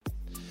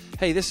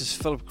Hey, this is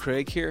Philip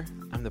Craig here.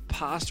 I'm the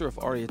pastor of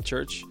Aria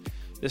Church.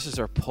 This is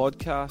our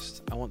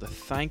podcast. I want to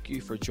thank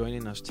you for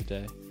joining us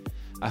today.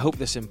 I hope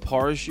this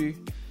empowers you.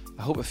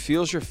 I hope it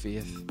fuels your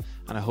faith,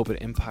 and I hope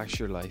it impacts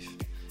your life.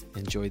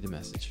 Enjoy the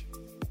message.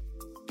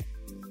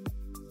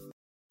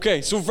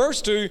 Okay, so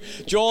verse 2,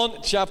 John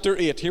chapter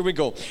 8, here we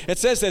go. It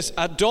says this,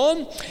 at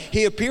dawn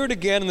he appeared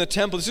again in the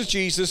temple, this is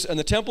Jesus, in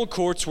the temple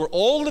courts where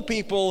all the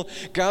people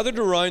gathered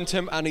around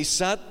him, and he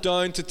sat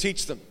down to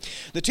teach them.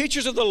 The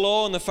teachers of the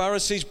law and the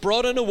Pharisees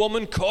brought in a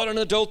woman caught in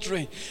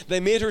adultery. They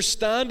made her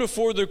stand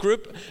before the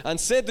group and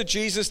said to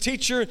Jesus,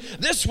 Teacher,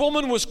 this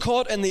woman was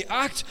caught in the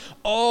act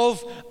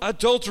of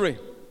adultery.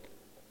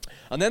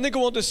 And then they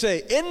go on to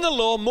say, in the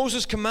law,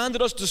 Moses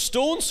commanded us to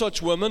stone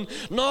such women.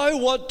 Now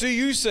what do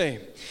you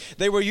say?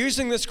 They were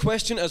using this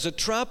question as a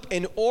trap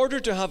in order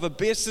to have a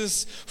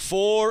basis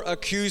for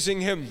accusing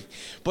him.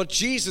 But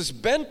Jesus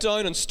bent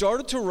down and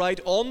started to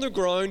write on the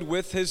ground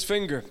with his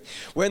finger.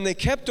 When they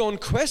kept on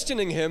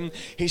questioning him,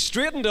 he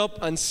straightened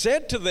up and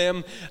said to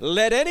them,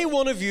 let any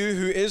one of you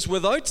who is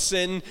without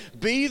sin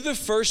be the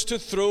first to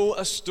throw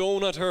a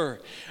stone at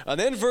her. And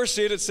then verse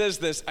 8 it says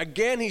this,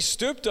 again he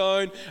stooped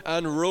down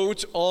and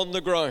wrote on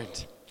the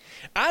ground.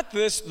 At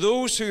this,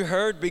 those who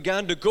heard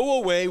began to go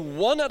away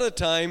one at a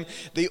time,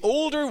 the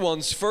older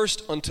ones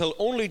first, until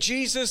only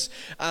Jesus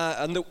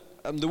and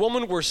the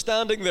woman were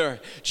standing there.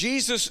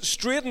 Jesus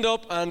straightened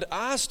up and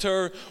asked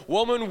her,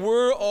 woman,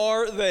 where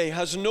are they?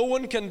 Has no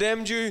one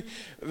condemned you?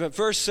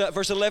 Verse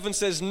 11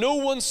 says, no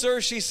one,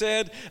 sir, she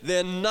said.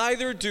 Then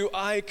neither do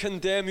I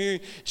condemn you,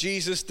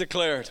 Jesus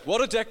declared.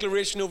 What a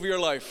declaration over your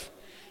life.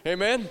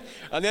 Amen.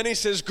 And then he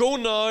says, go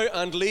now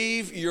and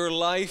leave your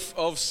life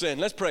of sin.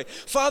 Let's pray.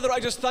 Father, I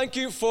just thank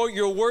you for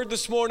your word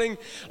this morning.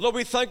 Lord,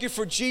 we thank you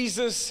for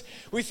Jesus.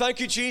 We thank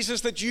you,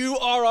 Jesus, that you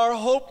are our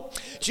hope.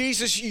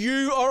 Jesus,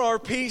 you are our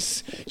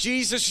peace.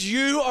 Jesus,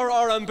 you are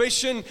our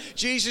ambition.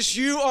 Jesus,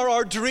 you are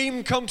our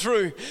dream come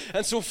true.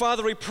 And so,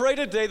 Father, we pray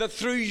today that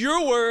through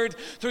your word,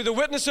 through the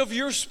witness of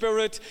your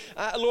Spirit,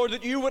 Lord,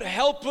 that you would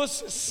help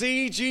us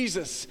see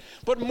Jesus.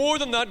 But more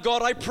than that,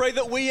 God, I pray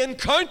that we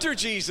encounter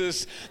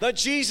Jesus, that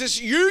Jesus,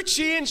 you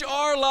change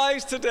our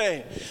lives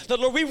today. That,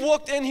 Lord, we've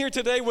walked in here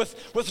today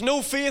with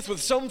no faith,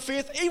 with some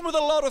faith, even with a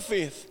lot of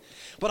faith.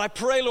 But I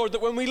pray, Lord,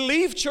 that when we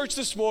leave church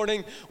this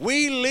morning,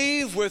 we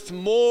leave with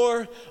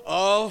more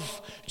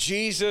of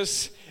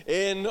Jesus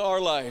in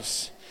our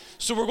lives.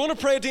 So we're going to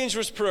pray a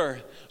dangerous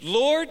prayer.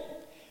 Lord,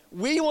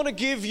 we want to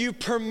give you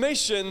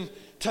permission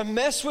to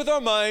mess with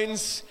our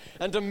minds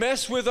and to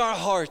mess with our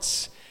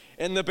hearts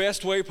in the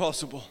best way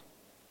possible.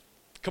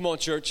 Come on,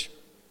 church.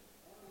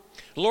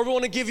 Lord, we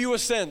want to give you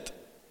assent.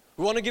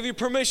 We want to give you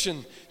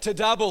permission to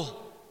dabble,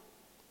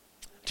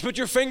 to put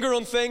your finger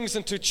on things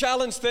and to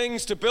challenge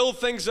things, to build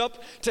things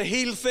up, to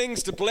heal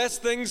things, to bless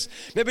things,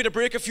 maybe to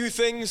break a few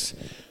things.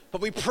 But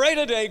we pray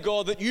today,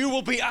 God, that you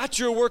will be at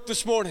your work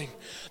this morning,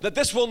 that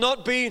this will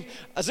not be,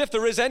 as if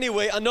there is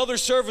anyway, another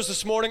service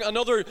this morning,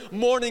 another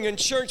morning in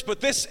church,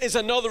 but this is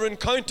another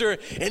encounter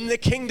in the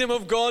kingdom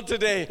of God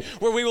today,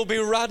 where we will be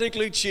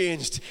radically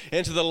changed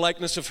into the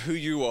likeness of who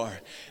you are.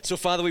 So,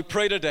 Father, we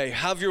pray today,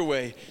 have your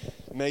way.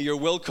 May your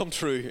will come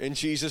true in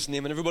Jesus'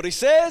 name. And everybody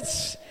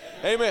says,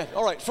 amen.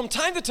 All right, from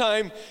time to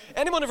time,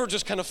 anyone ever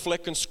just kind of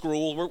flick and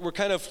scroll? We're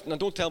kind of, now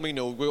don't tell me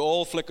no, we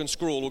all flick and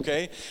scroll,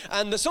 okay?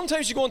 And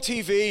sometimes you go on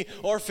TV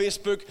or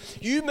Facebook,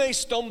 you may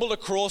stumble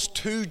across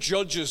two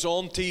judges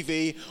on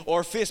TV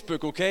or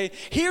Facebook, okay?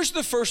 Here's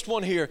the first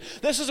one here.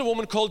 This is a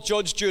woman called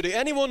Judge Judy.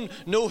 Anyone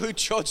know who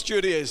Judge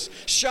Judy is?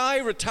 Shy,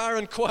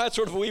 retiring, quiet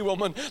sort of a wee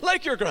woman,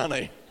 like your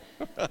granny.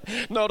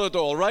 Not at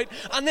all, right?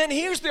 And then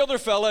here's the other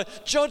fella,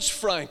 Judge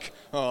Frank.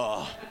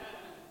 Oh.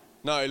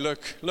 Now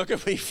look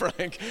at me,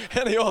 Frank.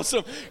 Isn't he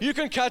awesome? You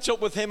can catch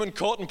up with him in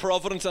Cotton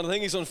Providence, and I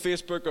think he's on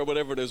Facebook or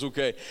whatever it is,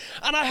 okay?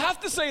 And I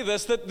have to say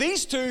this, that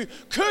these two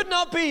could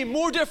not be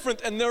more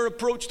different in their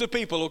approach to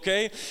people,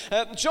 okay?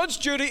 Judge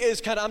Judy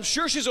is I'm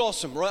sure she's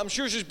awesome, right? I'm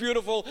sure she's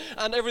beautiful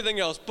and everything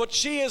else, but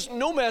she is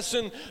no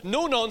messing,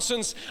 no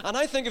nonsense, and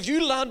I think if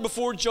you land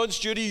before Judge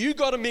Judy, you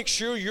got to make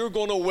sure you're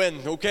going to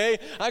win, okay?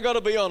 I got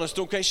to be honest,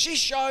 okay? She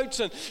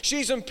shouts, and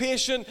she's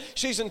impatient,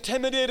 she's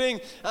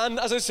intimidating, and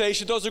as I say,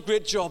 she does a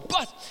great job.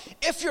 But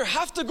if you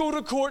have to go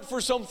to court for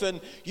something,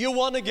 you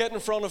want to get in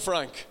front of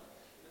Frank.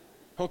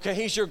 Okay,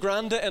 he's your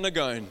granda in a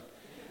gown.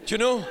 Do you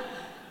know?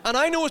 And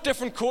I know it's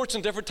different courts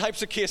and different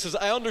types of cases.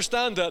 I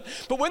understand that.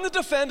 But when the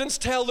defendants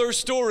tell their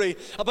story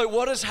about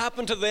what has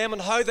happened to them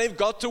and how they've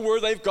got to where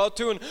they've got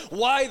to and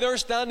why they're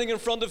standing in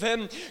front of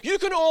him, you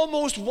can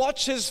almost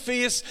watch his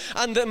face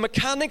and the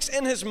mechanics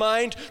in his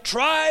mind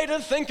try to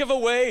think of a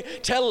way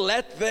to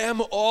let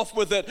them off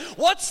with it.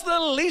 What's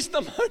the least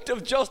amount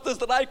of justice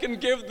that I can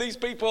give these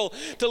people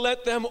to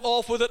let them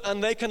off with it,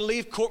 and they can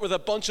leave court with a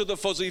bunch of the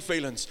fuzzy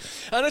feelings?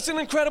 And it's an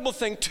incredible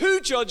thing. Two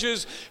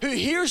judges who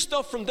hear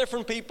stuff from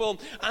different people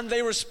and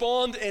they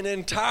respond in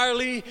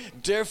entirely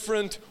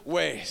different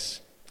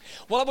ways.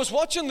 Well, I was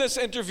watching this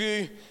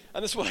interview,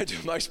 and this is what I do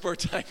in my spare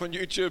time on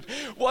YouTube,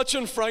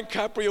 watching Frank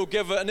Caprio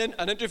give an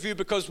interview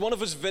because one of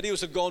his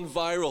videos had gone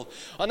viral.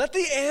 And at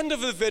the end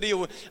of the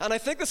video, and I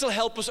think this will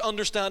help us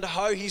understand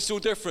how he's so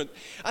different.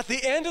 At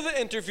the end of the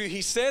interview,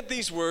 he said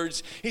these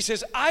words. He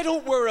says, "I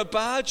don't wear a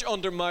badge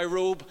under my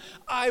robe.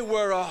 I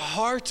wear a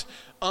heart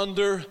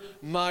under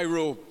my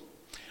robe."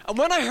 And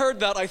when I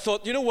heard that, I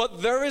thought, you know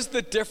what? There is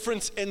the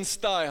difference in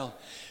style.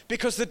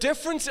 Because the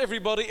difference,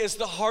 everybody, is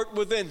the heart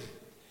within.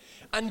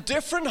 And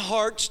different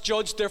hearts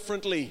judge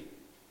differently.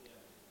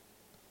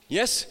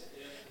 Yes?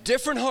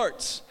 Different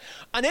hearts.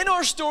 And in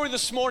our story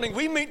this morning,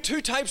 we meet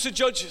two types of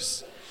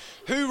judges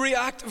who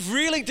react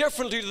really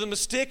differently to the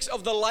mistakes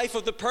of the life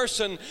of the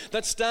person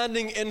that's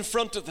standing in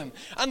front of them.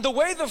 And the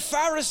way the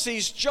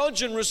Pharisees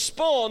judge and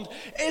respond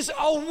is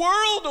a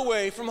world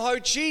away from how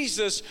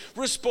Jesus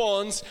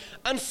responds.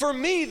 And for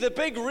me, the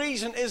big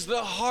reason is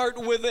the heart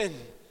within.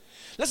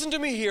 Listen to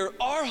me here.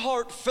 Our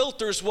heart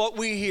filters what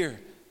we hear.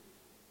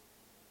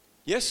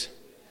 Yes?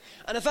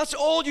 And if that's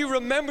all you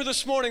remember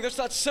this morning, that's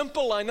that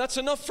simple line, that's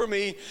enough for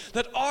me,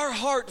 that our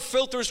heart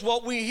filters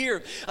what we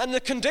hear. And the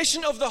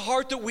condition of the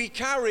heart that we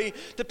carry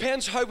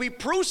depends how we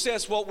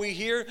process what we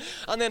hear,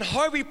 and then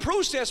how we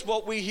process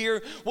what we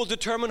hear will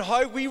determine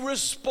how we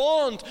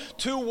respond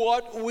to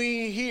what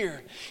we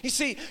hear. You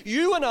see,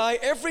 you and I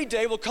every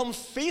day will come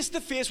face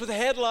to face with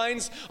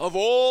headlines of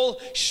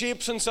all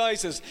shapes and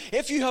sizes.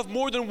 If you have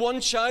more than one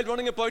child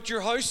running about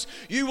your house,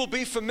 you will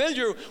be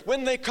familiar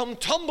when they come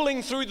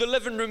tumbling through the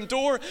living room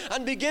door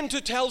and begin to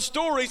tell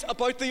stories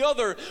about the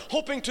other,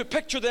 hoping to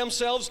picture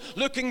themselves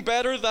looking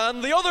better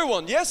than the other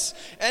one. Yes?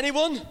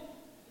 Anyone?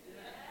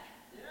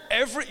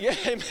 Yeah,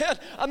 amen.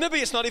 And maybe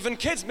it's not even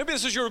kids. Maybe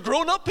this is your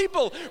grown-up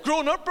people,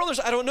 grown-up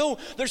brothers. I don't know.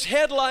 There's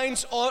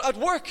headlines at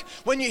work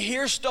when you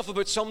hear stuff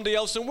about somebody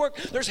else in work.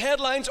 There's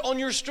headlines on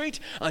your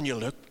street, and you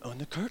look on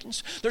the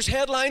curtains. There's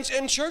headlines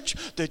in church.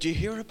 Did you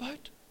hear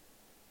about?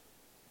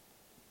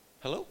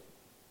 Hello?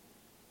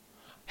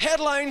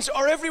 Headlines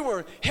are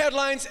everywhere.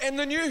 Headlines in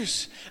the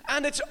news.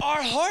 And it's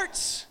our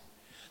hearts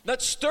that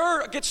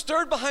get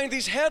stirred behind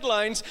these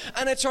headlines,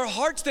 and it's our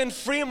hearts then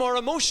frame our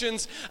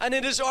emotions, and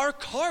it is our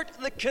heart,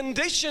 the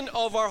condition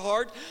of our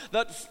heart,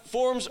 that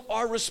forms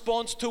our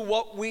response to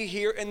what we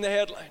hear in the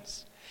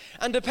headlines.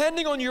 And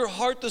depending on your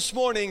heart this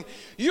morning,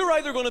 you're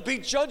either going to be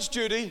Judge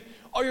Judy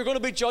or you're going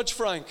to be Judge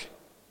Frank.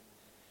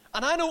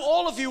 And I know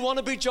all of you want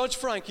to be Judge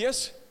Frank,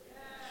 yes?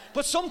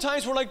 But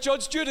sometimes we're like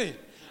Judge Judy.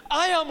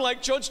 I am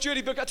like Judge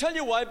Judy, but I tell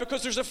you why,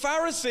 because there's a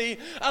Pharisee,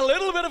 a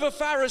little bit of a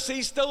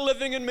Pharisee still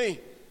living in me.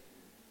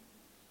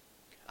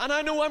 And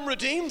I know I'm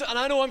redeemed, and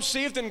I know I'm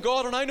saved in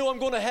God, and I know I'm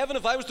going to heaven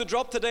if I was to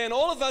drop today and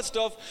all of that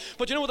stuff.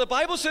 But you know what the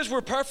Bible says?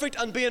 We're perfect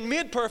and being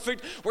made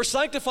perfect. We're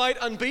sanctified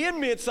and being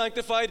made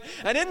sanctified.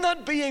 And in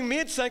that being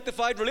made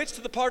sanctified relates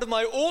to the part of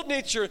my old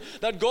nature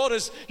that God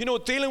is,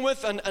 dealing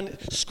with and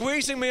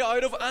squeezing me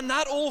out of. And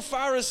that old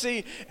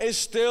Pharisee is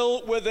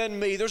still within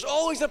me. There's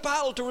always a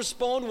battle to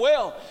respond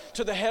well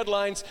to the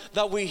headlines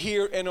that we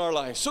hear in our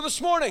lives. So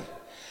this morning,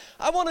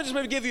 I want to just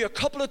maybe give you a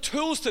couple of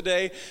tools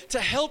today to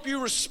help you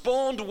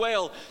respond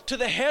well to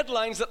the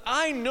headlines that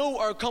I know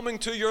are coming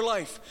to your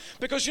life.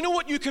 Because you know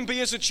what you can be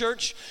as a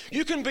church?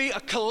 You can be a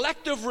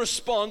collective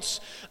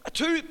response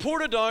to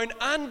Portadown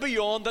and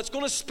beyond that's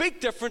going to speak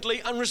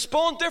differently and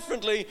respond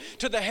differently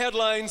to the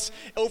headlines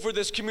over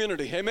this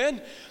community.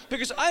 Amen?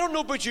 Because I don't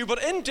know about you,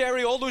 but in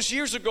Derry all those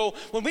years ago,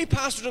 when we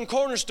pastored in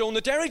Cornerstone,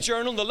 the Derry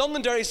Journal, the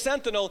London Derry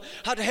Sentinel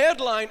had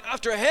headline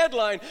after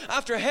headline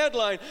after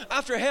headline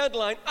after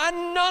headline,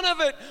 and none of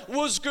it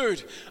was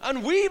good.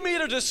 And we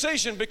made a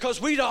decision,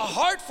 because we had a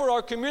heart for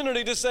our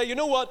community, to say, you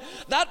know what,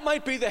 that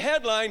might be the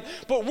headline,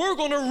 but we're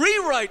going to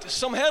rewrite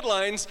some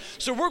headlines.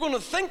 So we're going to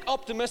think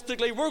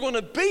optimistically, we're going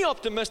to be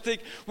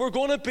optimistic, we're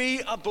going to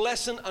be a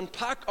blessing and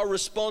pack our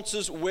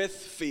responses with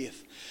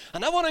faith.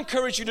 And I want to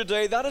encourage you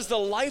today, that is the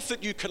life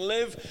that you can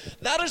live.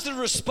 That is the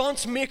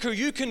response maker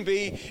you can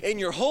be in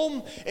your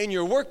home, in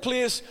your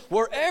workplace,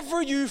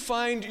 wherever you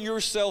find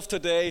yourself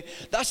today.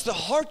 That's the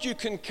heart you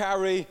can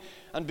carry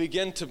and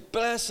begin to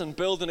bless and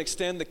build and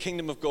extend the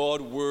kingdom of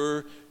God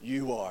where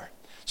you are.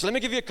 So let me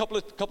give you a couple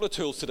of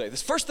tools today.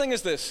 This first thing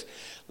is this.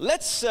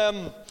 Let's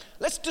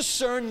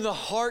discern the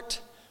heart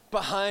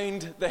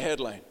behind the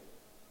headline.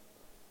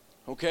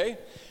 Okay?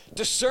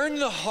 Discern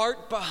the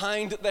heart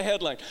behind the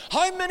headline.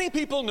 How many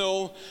people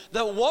know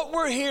that what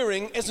we're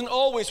hearing isn't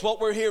always what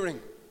we're hearing?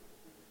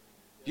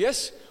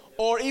 Yes?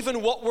 Or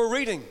even what we're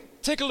reading.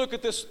 Take a look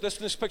at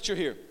this picture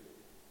here.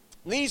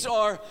 These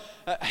are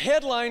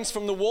headlines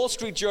from the Wall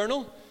Street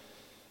Journal.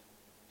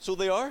 So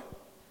they are.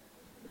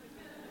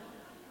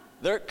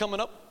 They're coming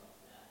up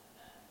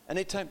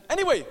anytime.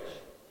 Anyway,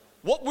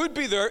 what would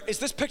be there is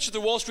this picture of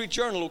the Wall Street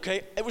Journal,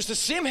 okay? It was the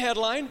same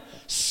headline,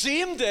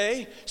 same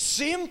day,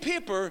 same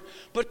paper,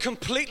 but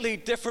completely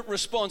different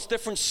response,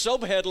 different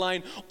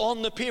subheadline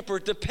on the paper,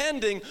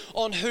 depending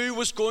on who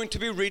was going to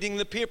be reading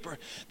the paper.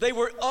 They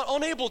were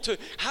unable to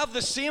have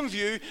the same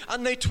view,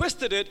 and they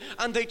twisted it,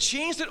 and they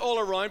changed it all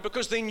around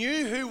because they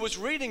knew who was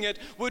reading it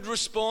would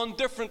respond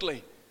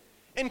differently.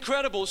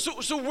 Incredible.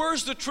 So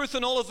where's the truth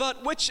in all of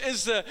that? Which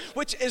is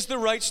the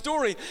right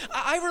story?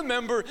 I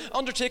remember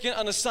undertaking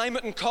an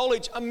assignment in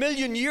college a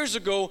million years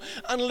ago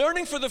and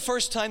learning for the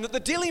first time that the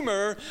Daily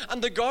Mirror and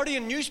the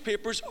Guardian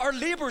newspapers are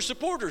Labour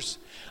supporters.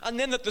 And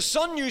then that the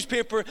Sun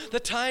newspaper, the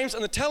Times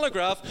and the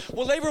Telegraph,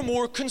 well, they were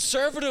more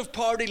Conservative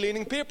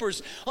Party-leaning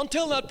papers.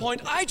 Until that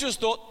point, I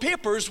just thought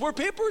papers were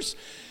papers.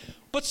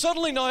 But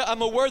suddenly now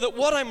I'm aware that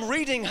what I'm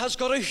reading has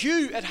got a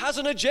hue, it has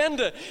an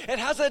agenda, it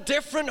has a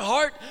different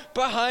heart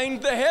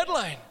behind the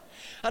headline.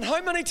 And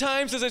how many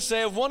times does it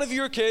say of one of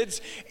your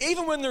kids,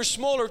 even when they're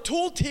smaller,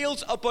 told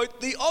tales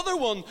about the other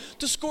one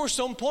to score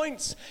some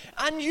points?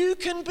 And you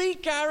can be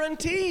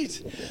guaranteed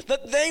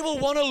that they will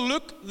want to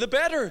look the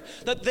better,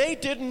 that they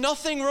did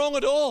nothing wrong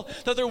at all,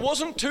 that there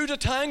wasn't two to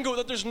tango,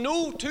 that there's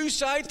no two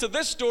sides to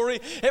this story.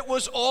 It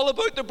was all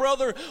about the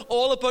brother,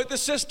 all about the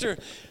sister.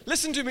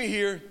 Listen to me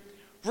here.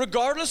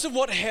 Regardless of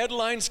what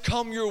headlines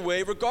come your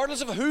way,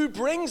 regardless of who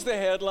brings the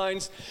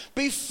headlines,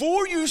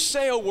 before you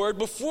say a word,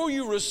 before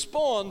you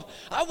respond,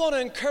 I want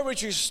to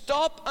encourage you,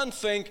 stop and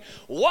think,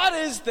 what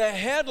is the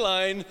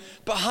headline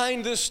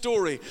behind this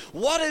story?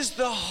 What is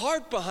the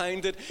heart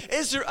behind it?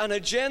 Is there an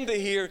agenda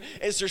here?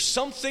 Is there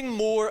something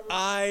more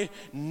I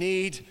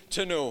need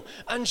to know?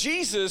 And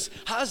Jesus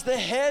has the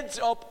heads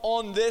up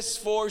on this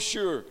for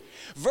sure.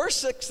 Verse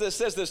 6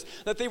 says this,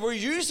 that they were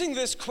using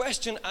this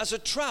question as a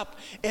trap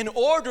in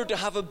order to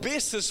have a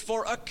basis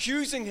for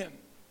accusing him.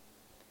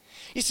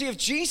 You see, if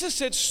Jesus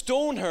said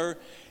stone her,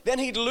 then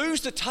he'd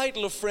lose the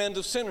title of friend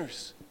of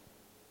sinners.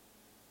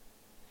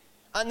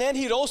 And then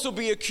he'd also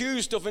be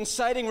accused of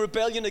inciting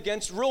rebellion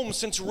against Rome,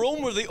 since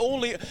Rome were the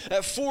only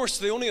force,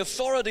 the only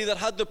authority that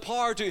had the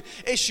power to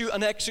issue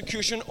an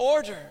execution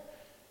order.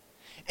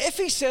 If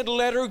he said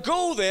let her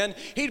go, then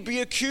he'd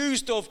be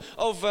accused of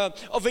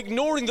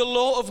ignoring the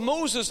law of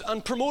Moses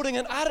and promoting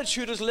an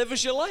attitude as live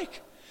as you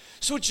like.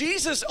 So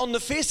Jesus, on the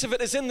face of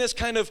it, is in this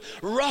kind of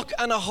rock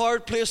and a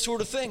hard place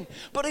sort of thing.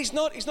 But he's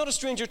not a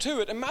stranger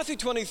to it. In Matthew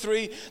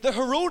 23, the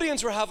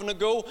Herodians were having a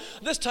go,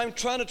 this time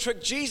trying to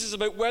trick Jesus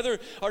about whether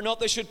or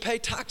not they should pay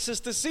taxes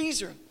to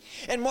Caesar.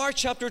 In Mark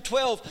chapter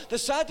 12, the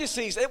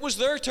Sadducees, it was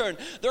their turn.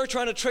 They're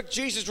trying to trick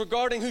Jesus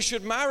regarding who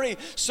should marry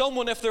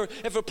someone if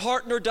a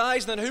partner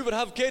dies, and then who would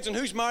have kids and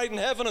who's married in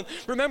heaven. And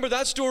remember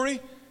that story?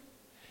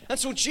 And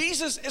so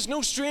Jesus is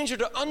no stranger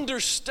to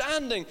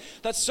understanding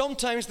that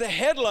sometimes the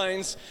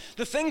headlines,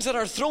 the things that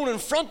are thrown in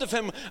front of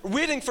him,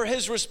 waiting for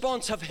his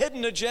response, have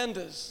hidden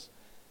agendas.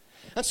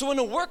 And so when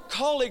a work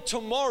colleague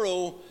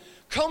tomorrow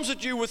comes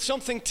at you with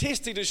something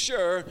tasty to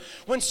share,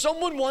 when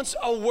someone wants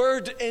a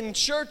word in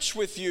church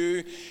with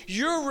you,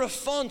 your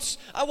response,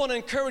 I want to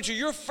encourage you,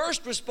 your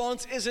first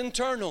response is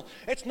internal.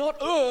 It's not,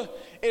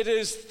 it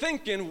is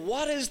thinking,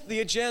 what is the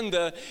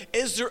agenda?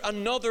 Is there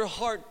another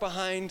heart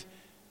behind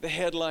the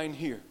headline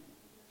here?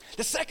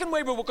 The second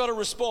way we've got to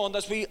respond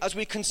as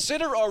we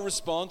consider our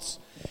response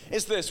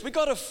is this. We've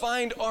got to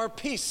find our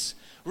peace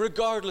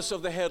regardless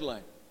of the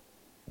headline.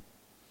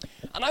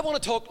 And I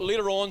want to talk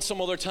later on some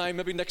other time,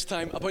 maybe next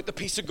time, about the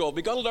peace of God.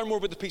 We've got to learn more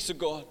about the peace of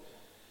God.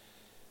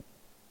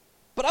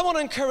 But I want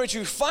to encourage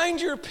you,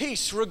 find your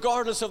peace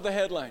regardless of the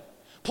headline.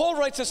 Paul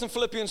writes this in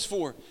Philippians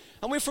 4,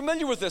 and we're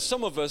familiar with this,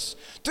 some of us.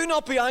 Do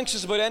not be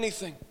anxious about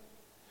anything,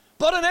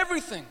 but in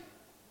everything,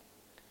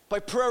 by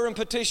prayer and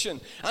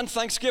petition and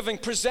thanksgiving,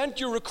 present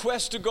your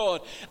requests to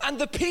God, and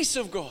the peace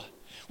of God,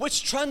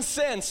 which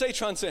transcends, say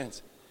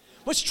transcends,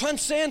 which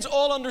transcends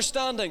all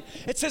understanding.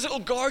 It says it'll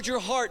guard your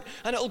heart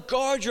and it'll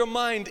guard your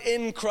mind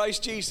in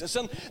Christ Jesus.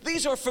 And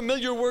these are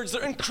familiar words.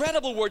 They're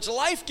incredible words,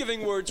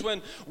 life-giving words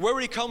when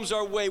worry comes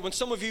our way. When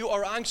some of you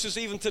are anxious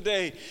even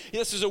today,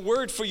 this is a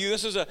word for you.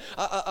 This is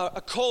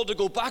a call to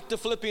go back to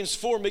Philippians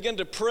 4 and begin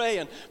to pray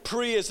and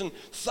praise and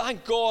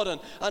thank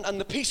God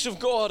and the peace of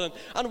God.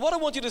 And what I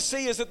want you to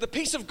see is that the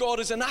peace of God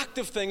is an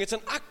active thing. It's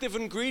an active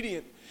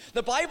ingredient.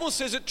 The Bible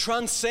says it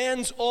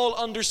transcends all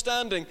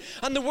understanding.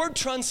 And the word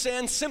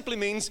transcend simply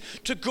means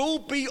to go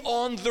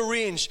beyond the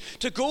range,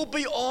 to go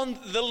beyond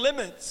the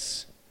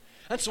limits.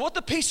 And so what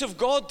the peace of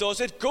God does,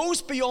 it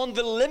goes beyond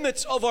the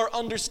limits of our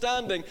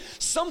understanding.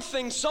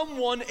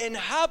 Someone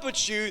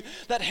inhabits you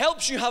that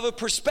helps you have a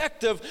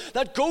perspective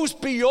that goes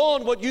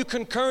beyond what you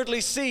can currently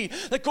see,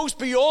 that goes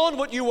beyond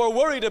what you are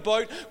worried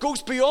about,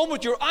 goes beyond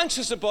what you're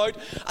anxious about,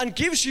 and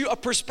gives you a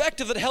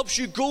perspective that helps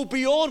you go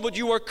beyond what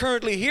you are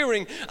currently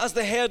hearing as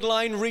the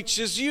headline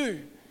reaches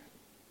you.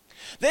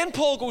 Then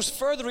Paul goes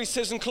further. He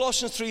says in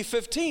Colossians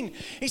 3:15,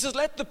 he says,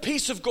 let the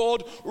peace of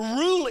God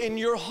rule in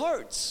your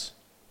hearts.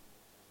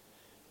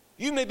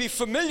 You may be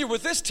familiar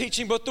with this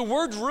teaching, but the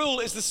word rule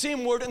is the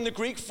same word in the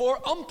Greek for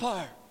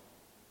umpire.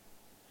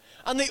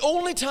 And the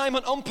only time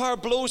an umpire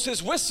blows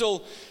his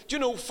whistle,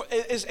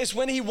 is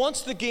when he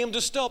wants the game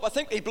to stop. I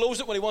think he blows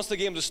it when he wants the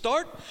game to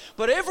start.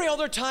 But every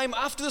other time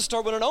after the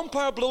start, when an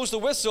umpire blows the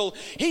whistle,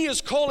 he is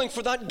calling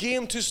for that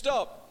game to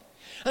stop.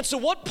 And so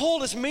what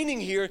Paul is meaning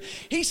here,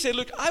 he said,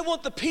 look, I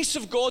want the peace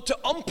of God to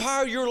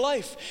umpire your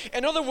life.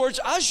 In other words,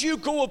 as you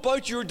go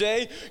about your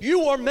day,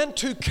 you are meant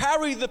to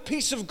carry the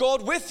peace of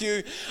God with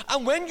you.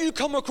 And when you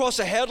come across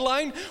a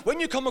headline, when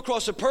you come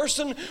across a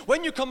person,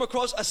 when you come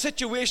across a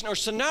situation or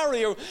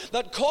scenario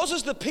that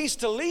causes the peace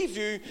to leave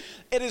you,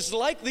 it is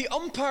like the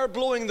umpire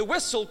blowing the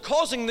whistle,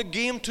 causing the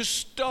game to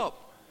stop.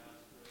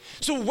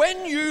 So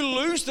when you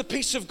lose the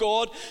peace of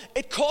God,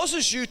 it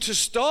causes you to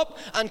stop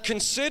and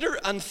consider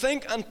and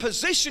think and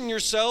position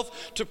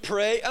yourself to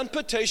pray and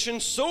petition,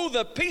 so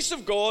the peace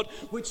of God,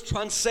 which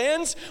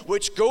transcends,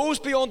 which goes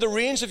beyond the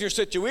range of your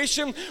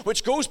situation,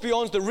 which goes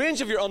beyond the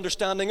range of your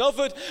understanding of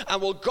it,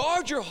 and will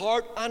guard your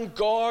heart and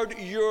guard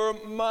your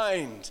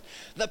mind.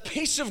 The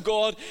peace of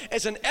God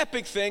is an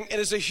epic thing. It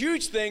is a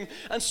huge thing,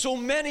 and so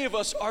many of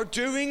us are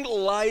doing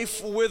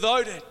life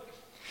without it.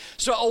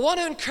 So I want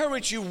to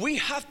encourage you, we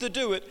have to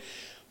do it.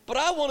 But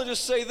I want to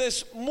just say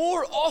this,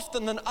 more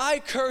often than I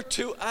care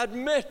to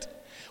admit,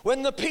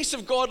 when the peace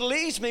of God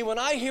leaves me, when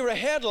I hear a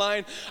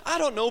headline, I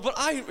don't know, but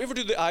I ever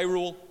do the eye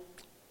roll?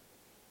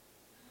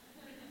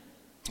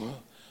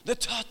 The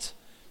tut.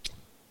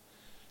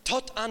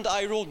 Tut and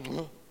eye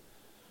roll.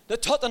 The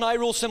tut and eye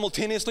roll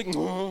simultaneously.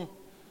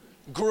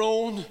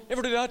 Groan.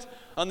 Ever do that?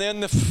 And then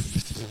the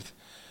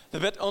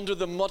bit under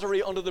the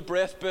muttery, under the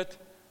breath bit.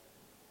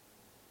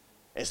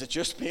 Is it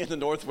just me in the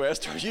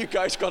Northwest? Or you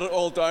guys got it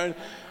all down?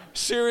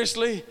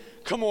 Seriously?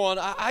 Come on.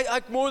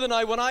 I more than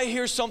when I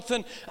hear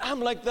something, I'm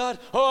like that.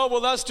 Oh,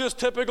 well, that's just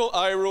typical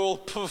eye roll.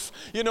 Poof.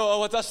 You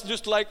know, that's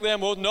just like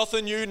them. Oh,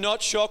 nothing new,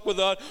 not shocked with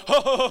that.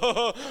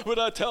 Would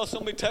I tell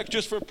somebody text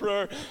just for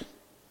prayer?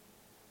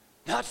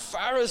 That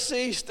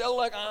Pharisee still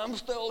like, I'm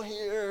still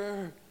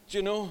here. Do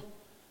you know?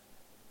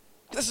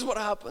 This is what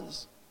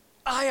happens.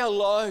 I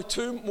allow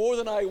more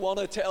than I want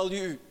to tell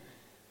you.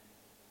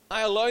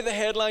 I allow the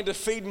headline to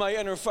feed my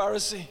inner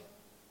Pharisee,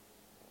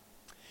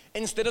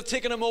 instead of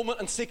taking a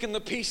moment and seeking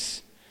the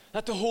peace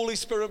that the Holy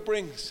Spirit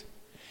brings.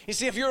 You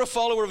see, if you're a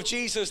follower of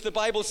Jesus, the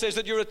Bible says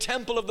that you're a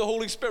temple of the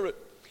Holy Spirit.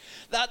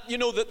 That, you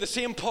know, that the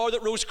same power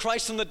that rose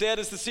Christ from the dead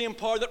is the same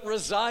power that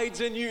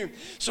resides in you.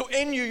 So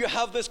in you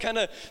have this kind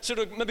of sort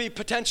of maybe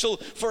potential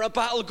for a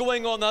battle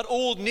going on, that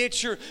old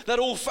nature, that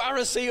old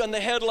Pharisee, and the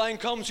headline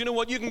comes. You know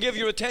what? You can give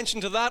your attention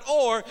to that,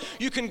 or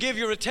you can give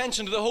your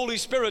attention to the Holy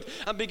Spirit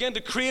and begin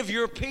to crave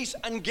your peace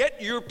and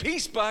get your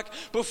peace back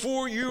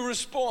before you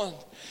respond.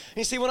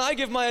 You see, when I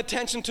give my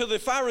attention to the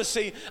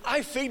Pharisee,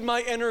 I feed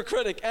my inner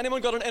critic. Anyone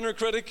got an inner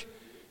critic?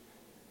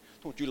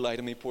 Don't you lie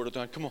to me,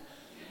 Portadown. Come on.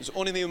 There's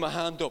only me with my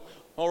hand up.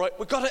 All right,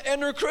 we've got an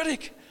inner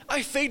critic.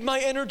 I feed my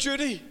inner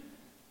Judy,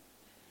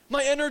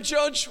 my inner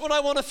judge, when I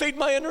want to feed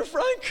my inner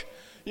Frank.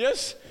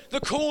 Yes,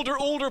 the colder,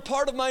 older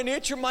part of my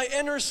nature, my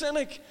inner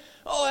cynic.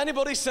 Oh,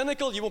 anybody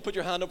cynical? You won't put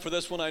your hand up for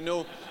this one, I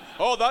know.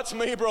 Oh, that's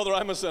me, brother,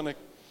 I'm a cynic.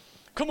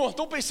 Come on,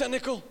 don't be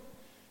cynical.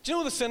 Do you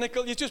know the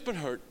cynical? You've just been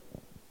hurt,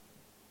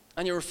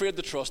 and you're afraid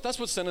to trust. That's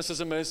what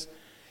cynicism is.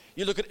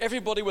 You look at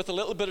everybody with a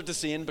little bit of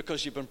disdain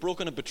because you've been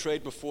broken and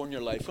betrayed before in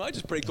your life. Well, I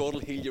just pray God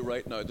will heal you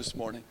right now this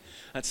morning.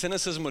 And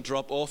cynicism will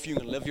drop off you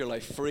and live your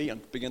life free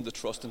and begin to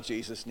trust in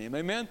Jesus' name.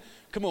 Amen?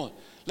 Come on,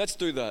 let's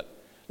do that.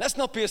 Let's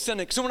not be a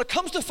cynic. So when it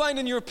comes to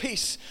finding your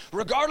peace,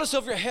 regardless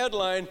of your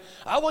headline,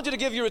 I want you to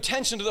give your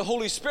attention to the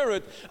Holy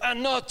Spirit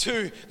and not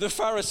to the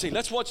Pharisee.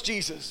 Let's watch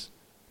Jesus.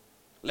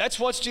 Let's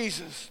watch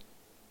Jesus.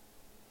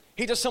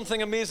 He does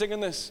something amazing in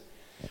this.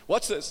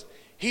 Watch this.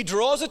 He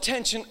draws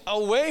attention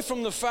away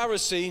from the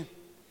Pharisee.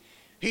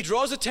 He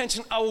draws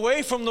attention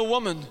away from the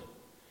woman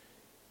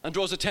and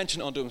draws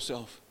attention onto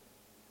himself.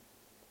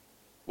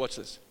 Watch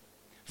this.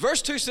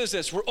 Verse 2 says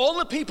this, where all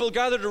the people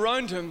gathered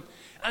around him,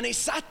 and he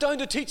sat down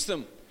to teach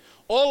them.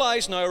 All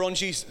eyes now are on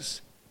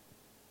Jesus.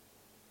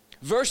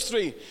 Verse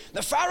 3,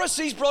 the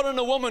Pharisees brought in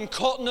a woman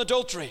caught in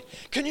adultery.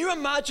 Can you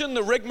imagine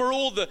the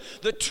rigmarole,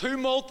 the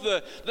tumult,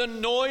 the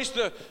noise,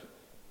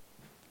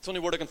 it's the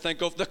only word I can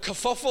think of, the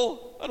kerfuffle?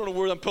 I don't know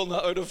where I'm pulling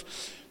that out of.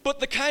 But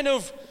the kind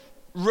of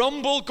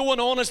rumble going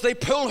on as they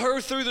pull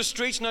her through the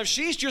streets. Now, if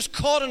she's just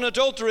caught in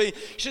adultery,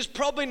 she's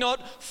probably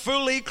not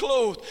fully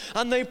clothed.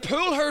 And they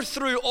pull her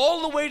through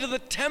all the way to the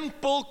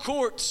temple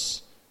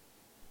courts.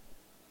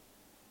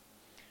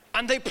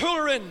 And they pull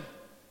her in.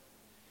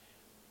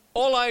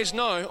 All eyes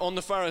now on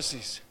the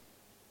Pharisees.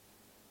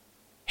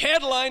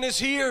 Headline is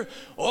here.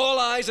 All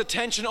eyes,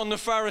 attention on the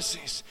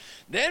Pharisees.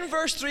 Then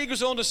verse 3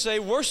 goes on to say,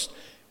 worse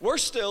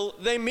still,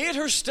 they made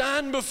her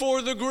stand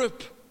before the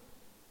group.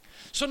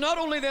 So not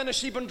only then has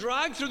she been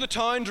dragged through the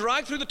town,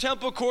 dragged through the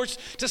temple courts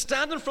to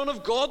stand in front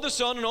of God the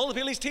Son and all the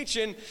people he's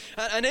teaching,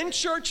 and in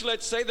church,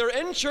 let's say, they're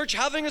in church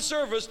having a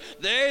service,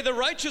 they, the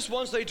righteous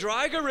ones, they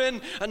drag her in,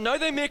 and now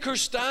they make her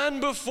stand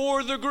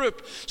before the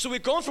group. So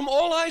we've gone from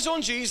all eyes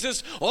on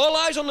Jesus, all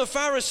eyes on the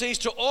Pharisees,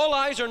 to all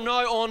eyes are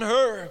now on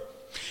her.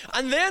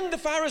 And then the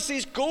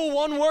Pharisees go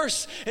one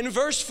worse. In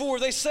verse 4,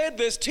 they said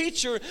this,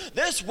 teacher,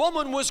 this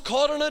woman was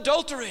caught in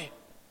adultery.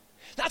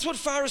 That's what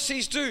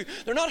Pharisees do.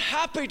 They're not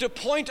happy to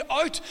point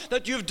out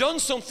that you've done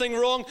something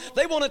wrong.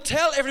 They want to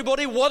tell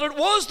everybody what it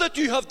was that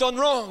you have done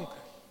wrong.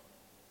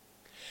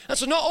 And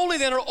so not only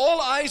then are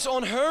all eyes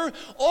on her,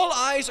 all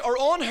eyes are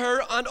on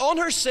her and on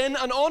her sin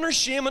and on her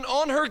shame and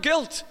on her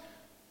guilt.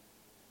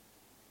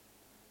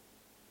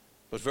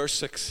 But verse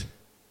 6,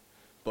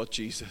 but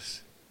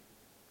Jesus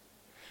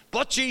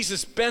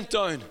bent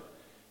down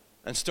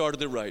and started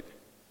to write.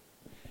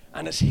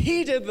 And as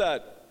he did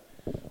that,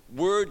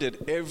 where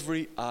did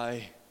every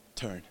eye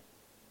turn?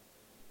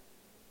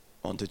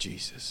 Onto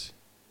Jesus.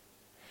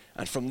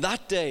 And from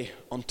that day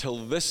until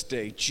this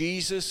day,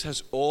 Jesus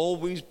has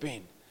always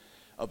been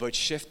about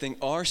shifting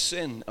our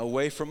sin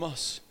away from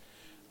us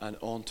and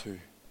onto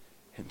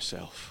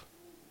himself.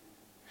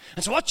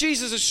 And so what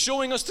Jesus is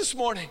showing us this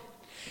morning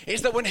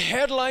is that when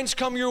headlines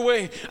come your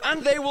way,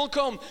 and they will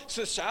come,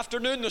 so this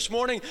afternoon, this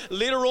morning,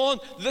 later on,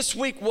 this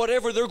week,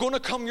 whatever, they're going to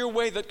come your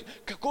way that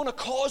are going to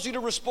cause you to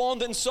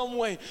respond in some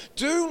way.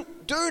 Do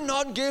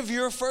not give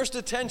your first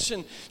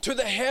attention to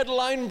the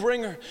headline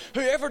bringer.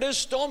 Whoever it is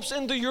stomps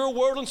into your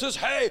world and says,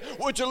 hey,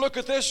 would you look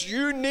at this?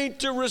 You need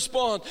to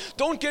respond.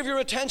 Don't give your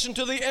attention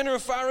to the inner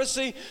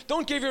Pharisee.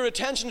 Don't give your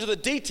attention to the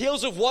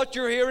details of what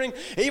you're hearing,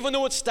 even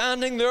though it's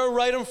standing there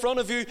right in front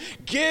of you.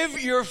 Give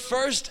your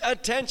first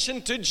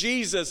attention to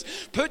Jesus.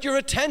 Put your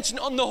attention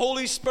on the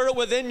Holy Spirit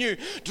within you.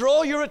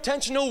 Draw your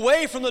attention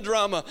away from the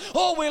drama.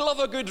 Oh, we love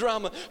a good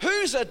drama.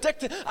 Who's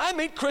addicted? I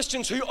meet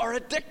Christians who are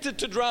addicted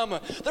to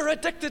drama. They're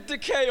addicted to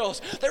chaos.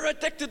 They're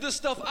addicted to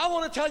stuff. I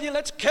want to tell you,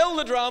 let's kill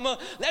the drama.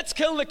 Let's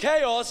kill the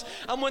chaos.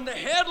 And when the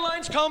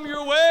headlines come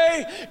your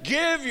way,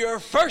 give your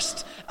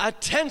first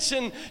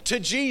attention to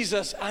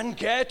Jesus and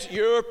get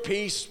your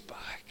peace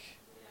back.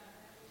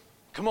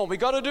 Come on, we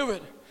got to do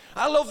it.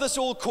 I love this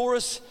old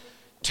chorus.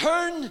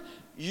 Turn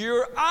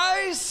your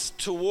eyes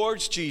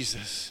towards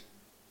Jesus.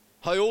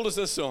 How old is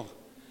this song?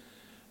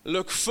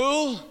 Look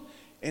full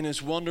in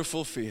his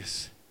wonderful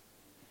face,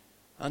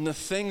 and the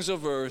things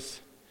of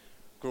earth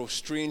grow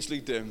strangely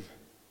dim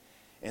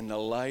in the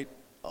light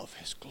of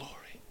his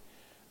glory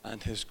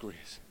and his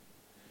grace.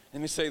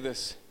 Let me say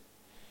this.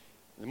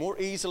 The more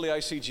easily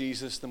I see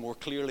Jesus, the more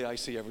clearly I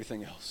see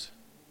everything else.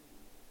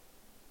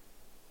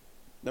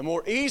 The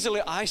more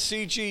easily I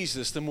see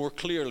Jesus, the more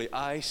clearly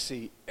I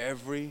see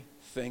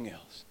everything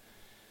else.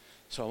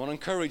 So I want to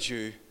encourage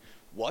you,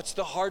 what's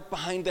the heart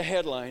behind the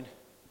headline?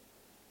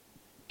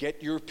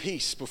 Get your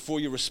peace before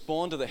you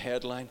respond to the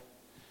headline.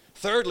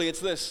 Thirdly, it's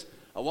this.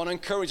 I want to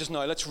encourage us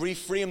now, let's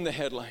reframe the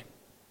headline.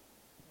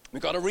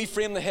 We've got to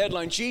reframe the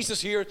headline.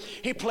 Jesus here,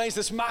 he plays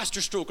this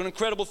masterstroke, an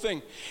incredible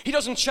thing. He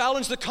doesn't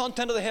challenge the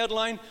content of the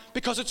headline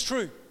because it's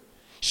true.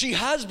 She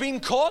has been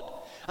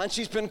caught, and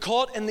she's been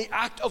caught in the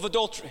act of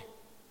adultery.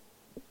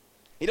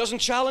 He doesn't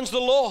challenge the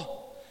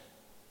law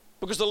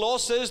because the law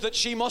says that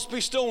she must be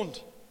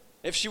stoned.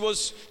 If she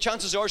was,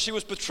 chances are she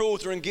was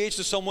betrothed or engaged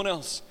to someone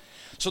else.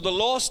 So the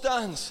law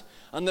stands,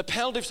 and the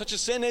penalty of such a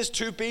sin is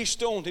to be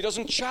stoned. He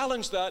doesn't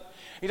challenge that.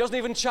 He doesn't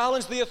even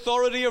challenge the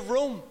authority of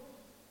Rome.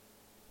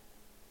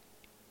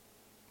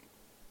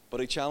 But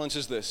he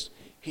challenges this.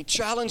 He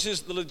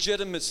challenges the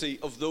legitimacy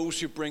of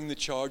those who bring the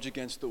charge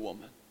against the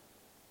woman.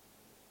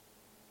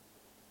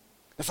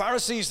 The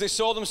Pharisees, they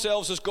saw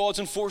themselves as God's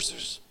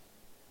enforcers.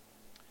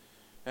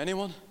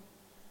 Anyone?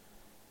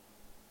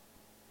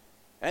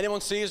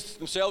 Anyone sees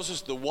themselves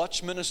as the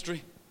watch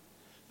ministry,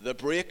 the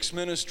breaks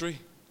ministry,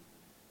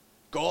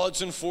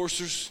 God's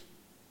enforcers,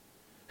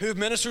 who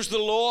ministers the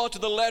law to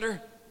the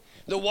letter,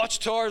 the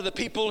watchtower, the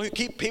people who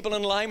keep people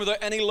in line without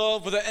any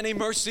love, without any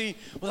mercy,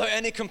 without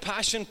any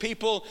compassion,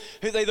 people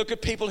who they look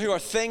at people who are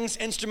things,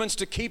 instruments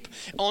to keep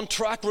on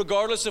track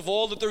regardless of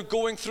all that they're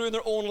going through in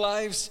their own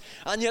lives.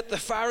 And yet the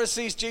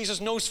Pharisees,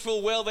 Jesus knows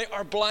full well, they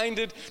are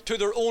blinded to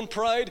their own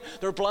pride,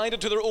 they're blinded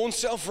to their own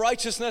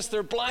self-righteousness,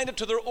 they're blinded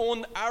to their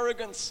own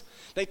arrogance.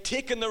 They've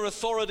taken their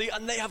authority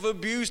and they have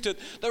abused it.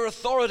 Their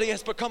authority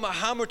has become a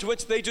hammer to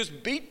which they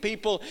just beat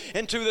people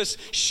into this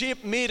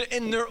shape made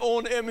in their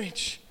own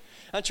image.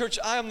 And church,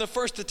 I am the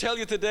first to tell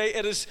you today,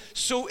 it is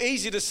so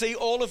easy to see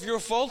all of your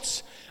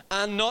faults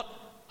and not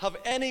have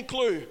any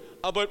clue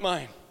about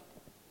mine.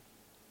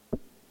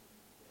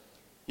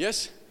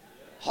 Yes?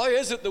 How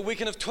is it that we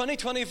can have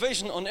 20/20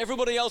 vision on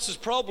everybody else's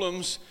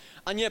problems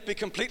and yet be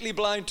completely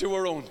blind to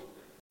our own?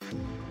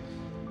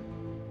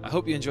 I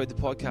hope you enjoyed the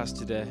podcast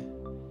today.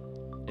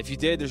 If you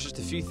did, there's just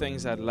a few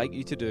things I'd like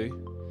you to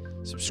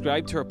do.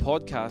 Subscribe to our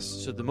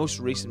podcast so the most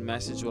recent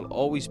message will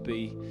always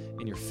be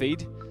in your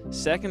feed.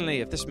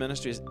 Secondly, if this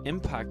ministry has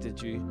impacted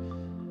you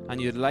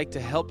and you'd like to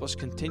help us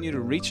continue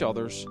to reach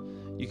others,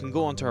 you can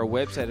go onto our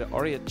website at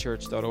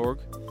ariatchurch.org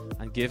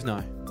and give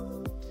now.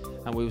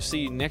 And we will see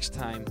you next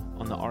time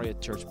on the Ariat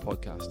Church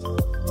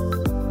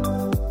podcast.